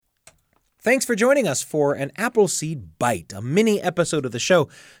Thanks for joining us for an Appleseed Bite, a mini episode of the show,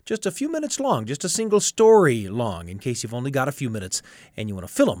 just a few minutes long, just a single story long, in case you've only got a few minutes and you want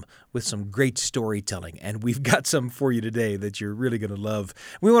to fill them with some great storytelling. And we've got some for you today that you're really going to love.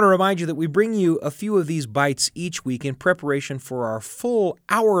 We want to remind you that we bring you a few of these bites each week in preparation for our full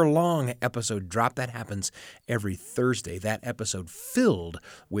hour-long episode drop. That happens every Thursday. That episode filled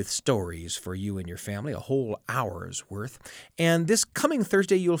with stories for you and your family, a whole hour's worth. And this coming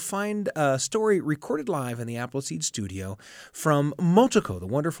Thursday, you'll find a story recorded live in the Appleseed studio from Motoko, the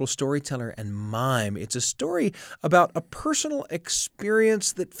wonderful storyteller and mime. It's a story about a personal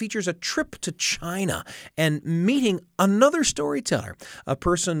experience that features a trip to China and meeting another storyteller, a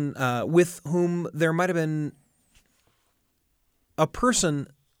person with whom there might have been a person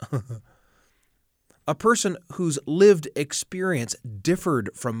whose lived experience differed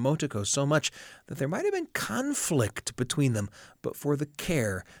from Motoko so much that there might have been conflict between them, but for the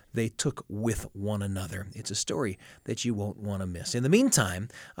care they took with one another. It's a story that you won't want to miss. In the meantime,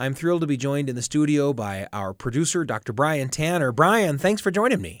 I'm thrilled to be joined in the studio by our producer, Dr. Brian Tanner. Brian, thanks for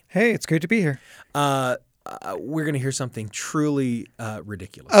joining me. Hey, it's great to be here. We're going to hear something truly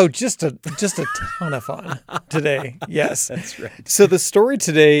ridiculous. Oh, just a ton of fun today. Yes. That's right. So the story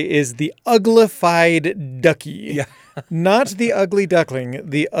today is the Uglified Ducky. Yeah. Not the Ugly Duckling,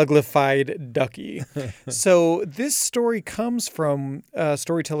 the Uglified Ducky. So this story comes from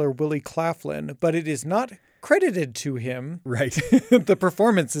storyteller Willy Claflin, but it is not credited to him. Right. The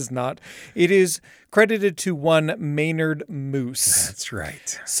performance is not. It is credited to one Maynard Moose. That's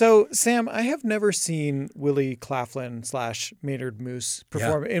right. So, Sam, I have never seen Willy Claflin / Maynard Moose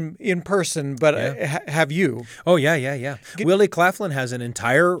perform in person, but have you? Oh, yeah. Willy Claflin has an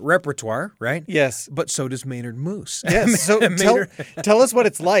entire repertoire, right? Yes. But so does Maynard Moose. Yes. So tell us what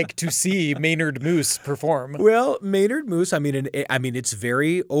it's like to see Maynard Moose perform. Well, Maynard Moose, I mean, it's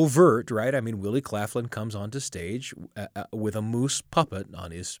very overt, right? I mean, Willy Claflin comes onto stage with a moose puppet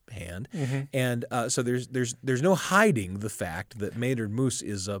on his hand, and so there's no hiding the fact that Maynard Moose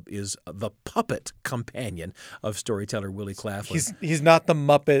is the puppet companion of storyteller Willy Claflin. He's not the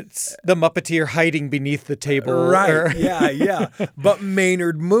Muppeteer hiding beneath the table. Right, yeah. But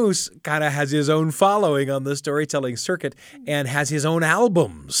Maynard Moose kind of has his own following on the storytelling circuit and has his own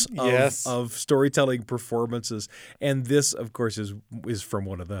albums of storytelling performances. And this, of course, is from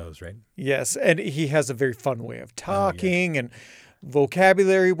one of those, right? Yes, and he has a very fun way of talking and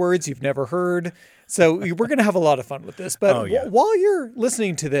vocabulary words you've never heard. So we're going to have a lot of fun with this. But while you're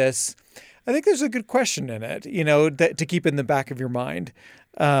listening to this, I think there's a good question in it, that to keep in the back of your mind.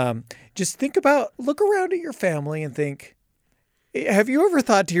 Just look around at your family and think, have you ever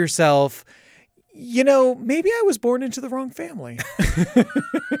thought to yourself, maybe I was born into the wrong family?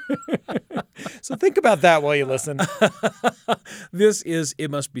 So think about that while you listen. This is, it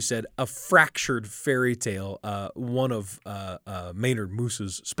must be said, a fractured fairy tale. One of Maynard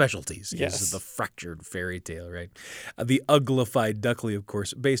Moose's specialties is the fractured fairy tale, right? The Uglified Duckling, of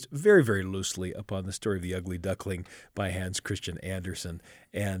course, based very, very loosely upon the story of the Ugly Duckling by Hans Christian Andersen.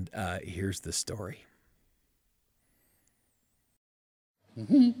 And here's the story.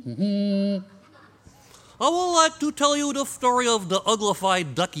 I would like to tell you the story of the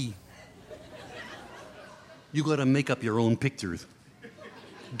Uglified Ducky. You gotta make up your own pictures.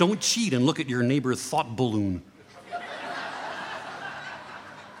 Don't cheat and look at your neighbor's thought balloon.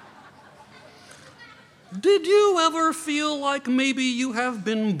 Did you ever feel like maybe you have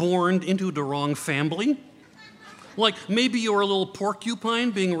been born into the wrong family? Like maybe you're a little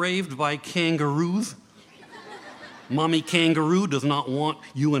porcupine being raised by kangaroos? Mommy kangaroo does not want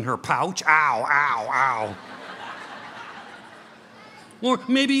you in her pouch. Ow, ow, ow. Or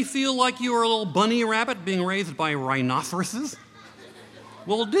maybe you feel like you're a little bunny rabbit being raised by rhinoceroses.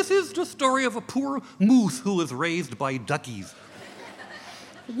 Well, this is the story of a poor moose who was raised by duckies.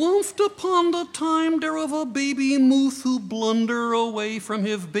 Once upon a time, there was a baby moose who blundered away from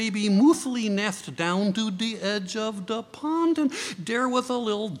his baby moosely nest down to the edge of the pond, and there was a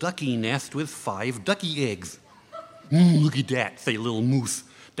little ducky nest with 5 ducky eggs. Look at that, say little moose.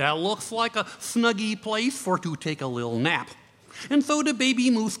 That looks like a snuggy place for to take a little nap. And so the baby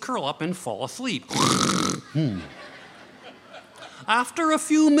moose curl up and fall asleep. After a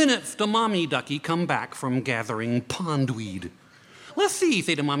few minutes, the mommy ducky come back from gathering pondweed. Let's see,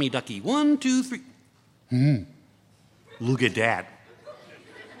 say the mommy ducky. 1, 2, 3. Look at that.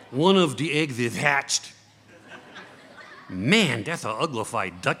 One of the eggs is hatched. Man, that's an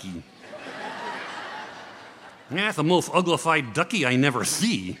uglified ducky. That's the most uglified ducky I never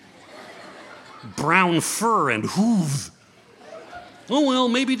see. Brown fur and hooves. Oh, well,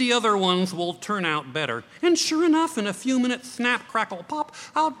 maybe the other ones will turn out better. And sure enough, in a few minutes, snap, crackle, pop,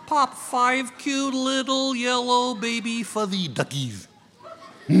 out pop 5 cute little yellow baby fuzzy duckies.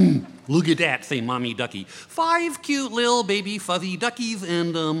 Look at that, say Mommy Ducky. 5 cute little baby fuzzy duckies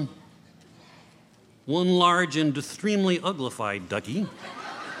and, one large and extremely uglified ducky.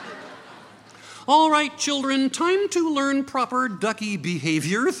 All right, children, time to learn proper ducky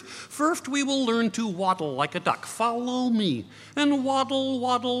behaviors. First, we will learn to waddle like a duck. Follow me. And waddle,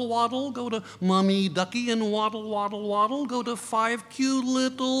 waddle, waddle, go to Mommy Ducky, and waddle, waddle, waddle, go to 5 cute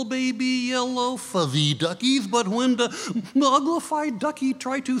little baby yellow fuzzy duckies. But when the uglified ducky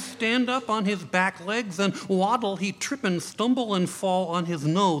try to stand up on his back legs and waddle, he trip and stumble and fall on his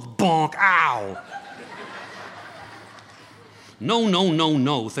nose. Bonk, ow! No, no, no,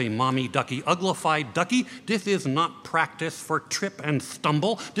 no, say Mommy Ducky. Uglified ducky, this is not practice for trip and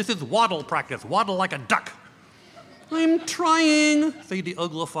stumble. This is waddle practice. Waddle like a duck. I'm trying, say the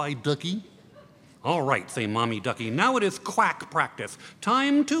uglified ducky. All right, say Mommy Ducky. Now it is quack practice.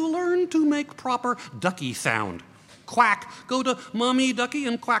 Time to learn to make proper ducky sound. Quack, go to Mommy Ducky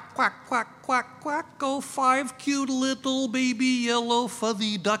and quack, quack, quack, quack, quack. Go 5 cute little baby yellow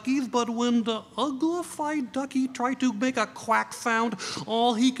fuzzy duckies. But when the uglified ducky try to make a quack sound,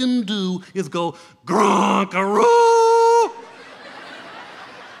 all he can do is go gronk-a-roo.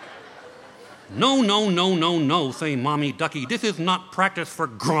 No, no, no, no, no, say Mommy Ducky. This is not practice for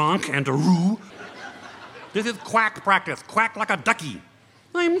gronk and a roo. This is quack practice. Quack like a ducky.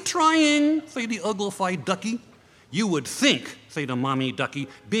 I'm trying, say the uglified ducky. You would think, say to Mommy Ducky,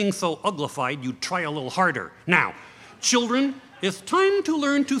 being so uglified, you'd try a little harder. Now, children, it's time to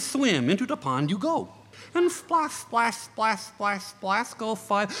learn to swim. Into the pond you go. And splash, splash, splash, splash, splash, go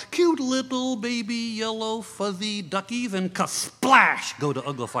 5 cute little baby yellow fuzzy duckies, and ka-splash, go to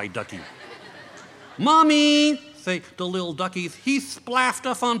uglified ducky. Mommy, say the little duckies, he splashed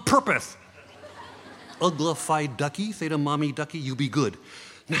us on purpose. Uglified ducky, say to Mommy Ducky, you be good.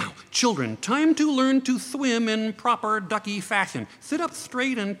 Now, children, time to learn to swim in proper ducky fashion. Sit up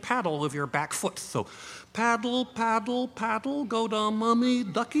straight and paddle with your back foot. So, paddle, paddle, paddle, go to Mommy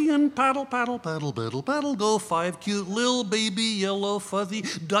Ducky and paddle, paddle, paddle, paddle, paddle, go 5 cute little baby yellow fuzzy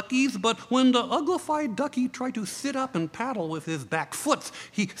duckies. But when the uglified ducky tried to sit up and paddle with his back foot,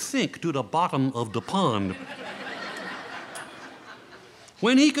 he sink to the bottom of the pond.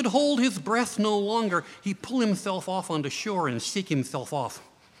 When he could hold his breath no longer, he pull himself off onto shore and shake himself off.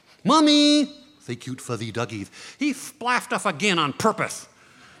 Mommy, say cute fuzzy duckies, he splashed us again on purpose.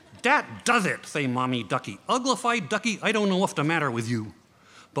 That does it, say Mommy Ducky. Uglified ducky, I don't know what's the matter with you,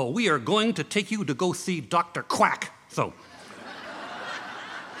 but we are going to take you to go see Dr. Quack. So,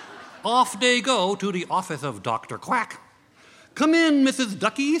 off they go to the office of Dr. Quack. Come in, Mrs.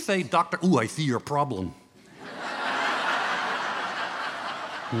 Ducky, say Dr. Ooh, I see your problem.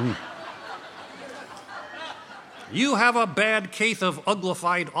 You have a bad case of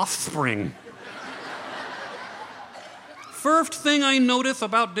uglified offspring. First thing I notice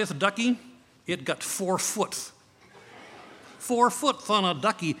about this ducky, it got 4 foot. 4 foot on a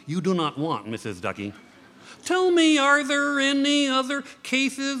ducky you do not want, Mrs. Ducky. Tell me, are there any other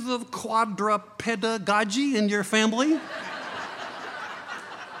cases of quadrupedagogy in your family?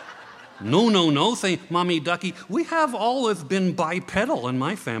 No, no, no, say Mommy Ducky. We have always been bipedal in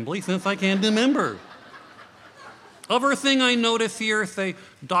my family since I can remember. Other thing I notice here, say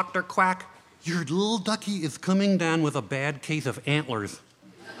Dr. Quack, your little ducky is coming down with a bad case of antlers.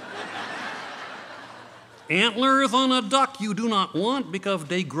 Antlers on a duck you do not want because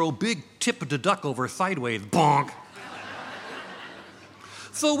they grow big, tip the duck over sideways. Bonk.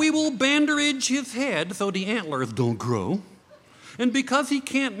 So we will bandage his head so the antlers don't grow. And because he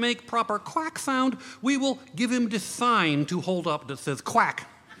can't make proper quack sound, we will give him this sign to hold up that says quack.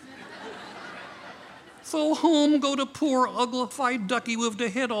 So home go the poor uglified ducky with the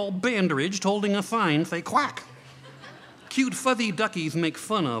head all bandaged, holding a sign say quack. Cute fuzzy duckies make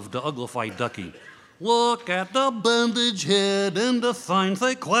fun of the uglified ducky. Look at the bandaged head and the sign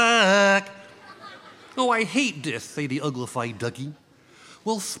say quack. Oh, I hate this, say the uglified ducky.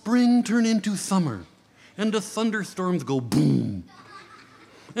 Well, spring turn into summer, and the thunderstorms go boom.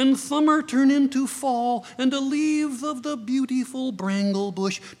 And summer turn into fall, and the leaves of the beautiful bramble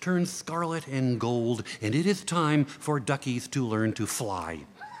bush turn scarlet and gold, and it is time for duckies to learn to fly.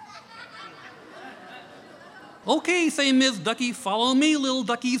 Okay, say Miss Ducky, follow me, little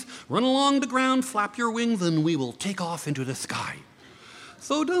duckies. Run along the ground, flap your wings, and we will take off into the sky.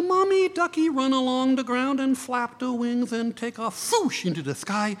 So the Mommy Ducky run along the ground and flap the wings and take off swoosh into the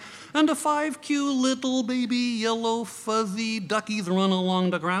sky. And the 5 cute little baby yellow fuzzy duckies run along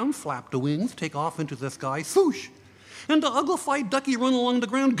the ground, flap the wings, take off into the sky, swoosh. and the uglified ducky run along the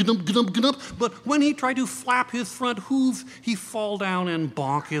ground, gnump, gnump, gnump. But when he tried to flap his front hooves, he fall down and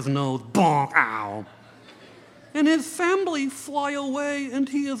bonk his nose. Bonk, ow. And his family fly away, and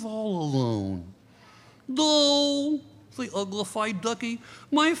he is all alone. Though, the uglified ducky,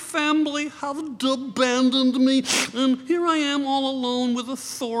 my family has abandoned me, and here I am all alone with a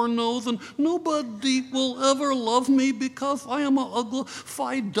sore nose, and nobody will ever love me because I am an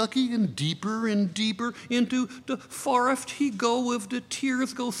uglified ducky. And deeper into the forest he go with the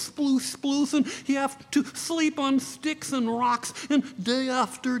tears go sploose, sploose, and he have to sleep on sticks and rocks, and day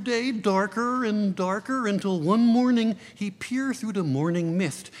after day, darker and darker, until one morning he peers through the morning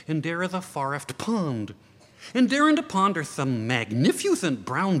mist, and there is a forest pond. And there in the pond are some magnificent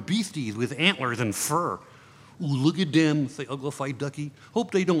brown beasties with antlers and fur. Ooh, look at them, say uglified ducky.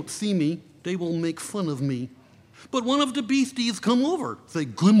 Hope they don't see me. They will make fun of me. But one of the beasties come over, say,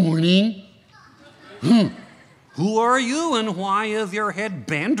 good morning. Who are you, and why is your head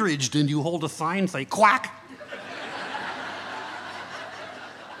bandaged and you hold a sign, say, quack?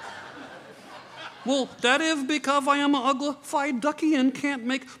 Well, that is because I am an uglified ducky and can't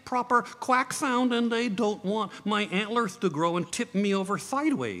make proper quack sound, and they don't want my antlers to grow and tip me over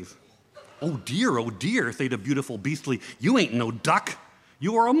sideways. Oh dear, say the beautiful beastly, you ain't no duck.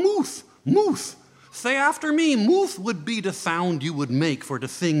 You are a moose. Moose. Say after me, moose would be the sound you would make for the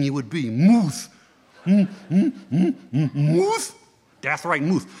thing you would be. Moose. Moose? That's right,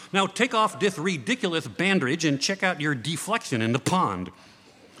 moose. Now take off this ridiculous bandage and check out your deflection in the pond.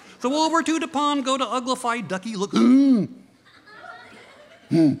 So over to the pond go the uglified ducky. Look,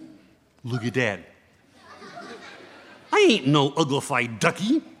 look at that. I ain't no uglified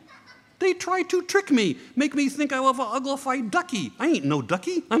ducky. They tried to trick me, make me think I was an uglified ducky. I ain't no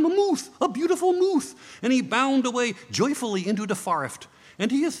ducky. I'm a moose, a beautiful moose. And he bound away joyfully into the forest,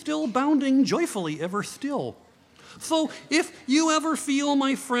 and he is still bounding joyfully ever still. So if you ever feel,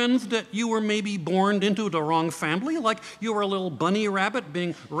 my friends, that you were maybe born into the wrong family, like you were a little bunny rabbit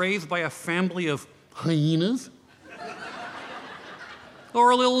being raised by a family of hyenas,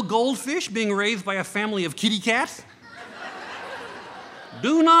 or a little goldfish being raised by a family of kitty cats,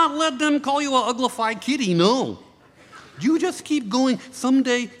 do not let them call you an uglified kitty, no. You just keep going.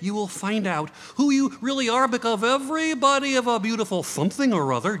 Someday you will find out who you really are, because everybody of a beautiful something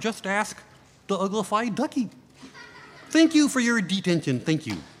or other. Just ask the uglified ducky. Thank you for your detention. Thank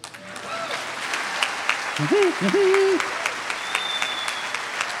you.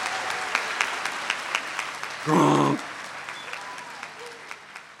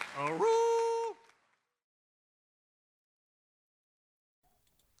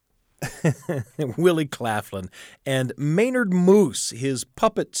 Willy Claflin and Maynard Moose, his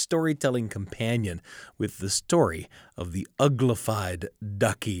puppet storytelling companion, with the story of the Uglified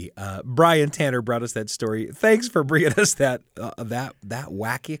Ducky. Brian Tanner brought us that story. Thanks for bringing us that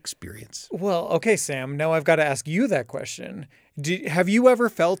wacky experience. Well, okay, Sam. Now I've got to ask you that question. Have you ever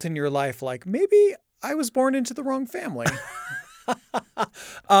felt in your life like maybe I was born into the wrong family?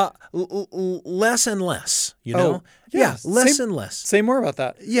 Less and less, you know? Oh, yeah, less and less. Say more about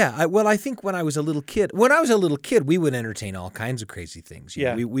that. Yeah, I think when I was a little kid, we would entertain all kinds of crazy things.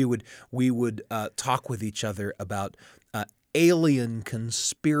 You know, we would talk with each other about alien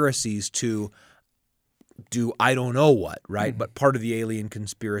conspiracies to do I don't know what, right? Mm-hmm. But part of the alien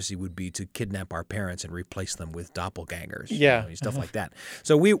conspiracy would be to kidnap our parents and replace them with doppelgangers. Yeah. Stuff like that.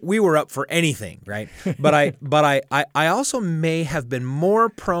 So we were up for anything, right? But I also may have been more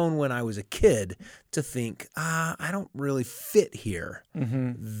prone when I was a kid to think, I don't really fit here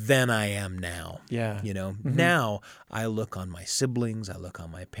than I am now. Yeah. You know, now I look on my siblings, I look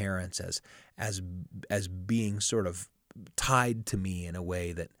on my parents as being sort of tied to me in a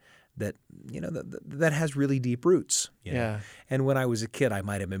way that has really deep roots. You know? Yeah. And when I was a kid, I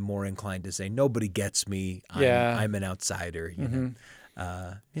might have been more inclined to say, nobody gets me. I'm an outsider. You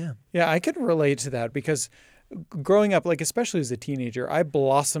know? Yeah, I can relate to that because growing up, like especially as a teenager, I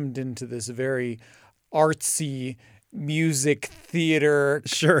blossomed into this very artsy music, theater,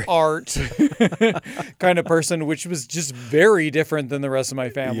 art kind of person, which was just very different than the rest of my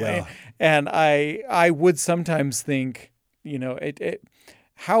family. Yeah. And I would sometimes think, you know,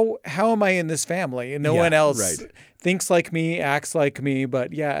 how am I in this family? And no one else thinks like me, acts like me.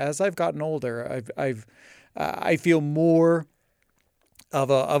 But yeah, as I've gotten older, I feel more of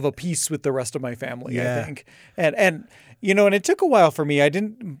a piece with the rest of my family. Yeah. I think, and you know, and it took a while for me.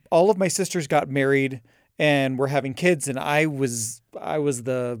 All of my sisters got married and were having kids, and I was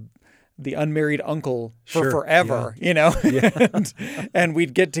the unmarried uncle for forever, you know, and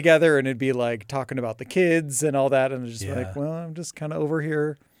we'd get together and it'd be like talking about the kids and all that. And it's just like, well, I'm just kind of over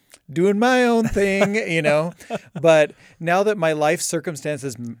here doing my own thing, But now that my life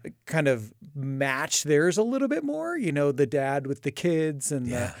circumstances kind of match theirs a little bit more, the dad with the kids and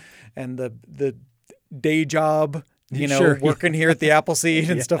the day job, working here at the Appleseed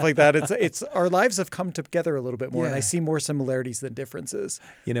and stuff like that. It's our lives have come together a little bit more, and I see more similarities than differences.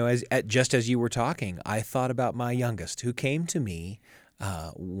 Just as you were talking, I thought about my youngest, who came to me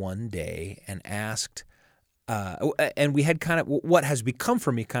one day and asked. And we had kind of what has become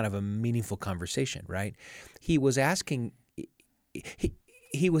for me kind of a meaningful conversation, right? He was asking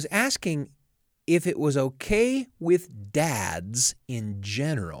if it was okay with dads in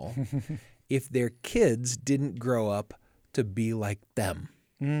general if their kids didn't grow up to be like them,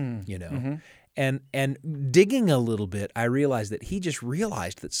 Mm-hmm. And digging a little bit, I realized that he just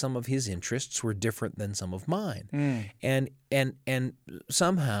realized that some of his interests were different than some of mine. And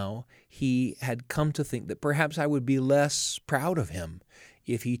somehow he had come to think that perhaps I would be less proud of him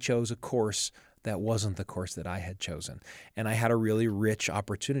if he chose a course that wasn't the course that I had chosen. And I had a really rich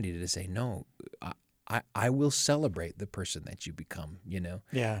opportunity to say, no, I will celebrate the person that you become,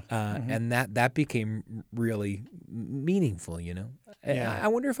 Yeah. And that became really meaningful, Yeah. I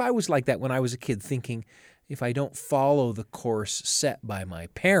wonder if I was like that when I was a kid, thinking if I don't follow the course set by my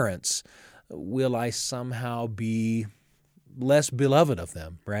parents, will I somehow be less beloved of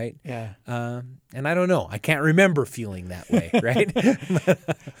them, right? Yeah. And I don't know. I can't remember feeling that way, right?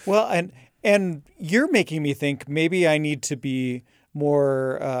 Well, and you're making me think maybe I need to be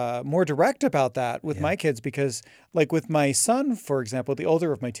more direct about that with my kids, because like with my son, for example, the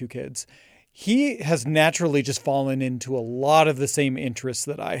older of my two kids, he has naturally just fallen into a lot of the same interests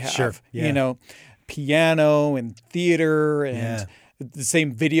that I have. Sure. Yeah. Piano and theater and the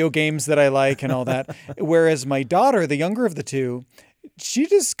same video games that I like and all that. Whereas my daughter, the younger of the two, she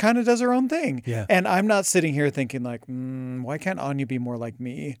just kind of does her own thing. Yeah. And I'm not sitting here thinking like, why can't Anya be more like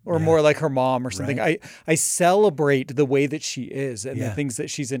me or more like her mom or something? Right. I celebrate the way that she is and the things that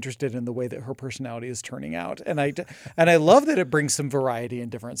she's interested in, the way that her personality is turning out. And I love that it brings some variety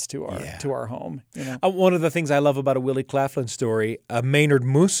and difference to our home. One of the things I love about a Willy Claflin story, a Maynard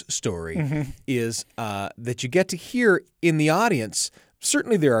Moose story, is that you get to hear in the audience,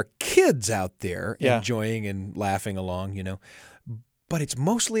 certainly there are kids out there enjoying and laughing along, but it's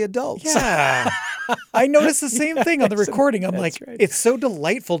mostly adults. Yeah. I noticed the same thing on the recording. I'm like, right. It's so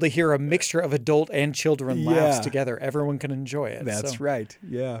delightful to hear a mixture of adult and children laughs together. Everyone can enjoy it. That's right.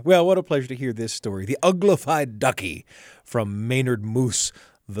 Yeah. Well, what a pleasure to hear this story. The Uglified Ducky from Maynard Moose,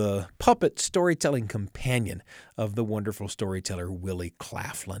 the puppet storytelling companion of the wonderful storyteller Willy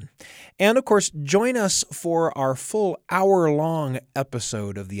Claflin. And, of course, join us for our full hour-long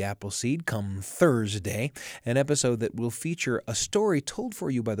episode of The Appleseed come Thursday, an episode that will feature a story told for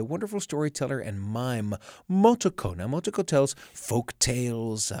you by the wonderful storyteller and mime Motoko. Now, Motoko tells folk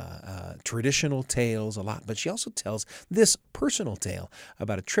tales, traditional tales a lot, but she also tells this personal tale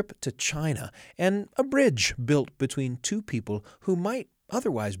about a trip to China and a bridge built between two people who might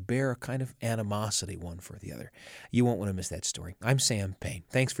otherwise bear a kind of animosity one for the other. You won't want to miss that story. I'm Sam Payne.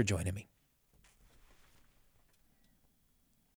 Thanks for joining me.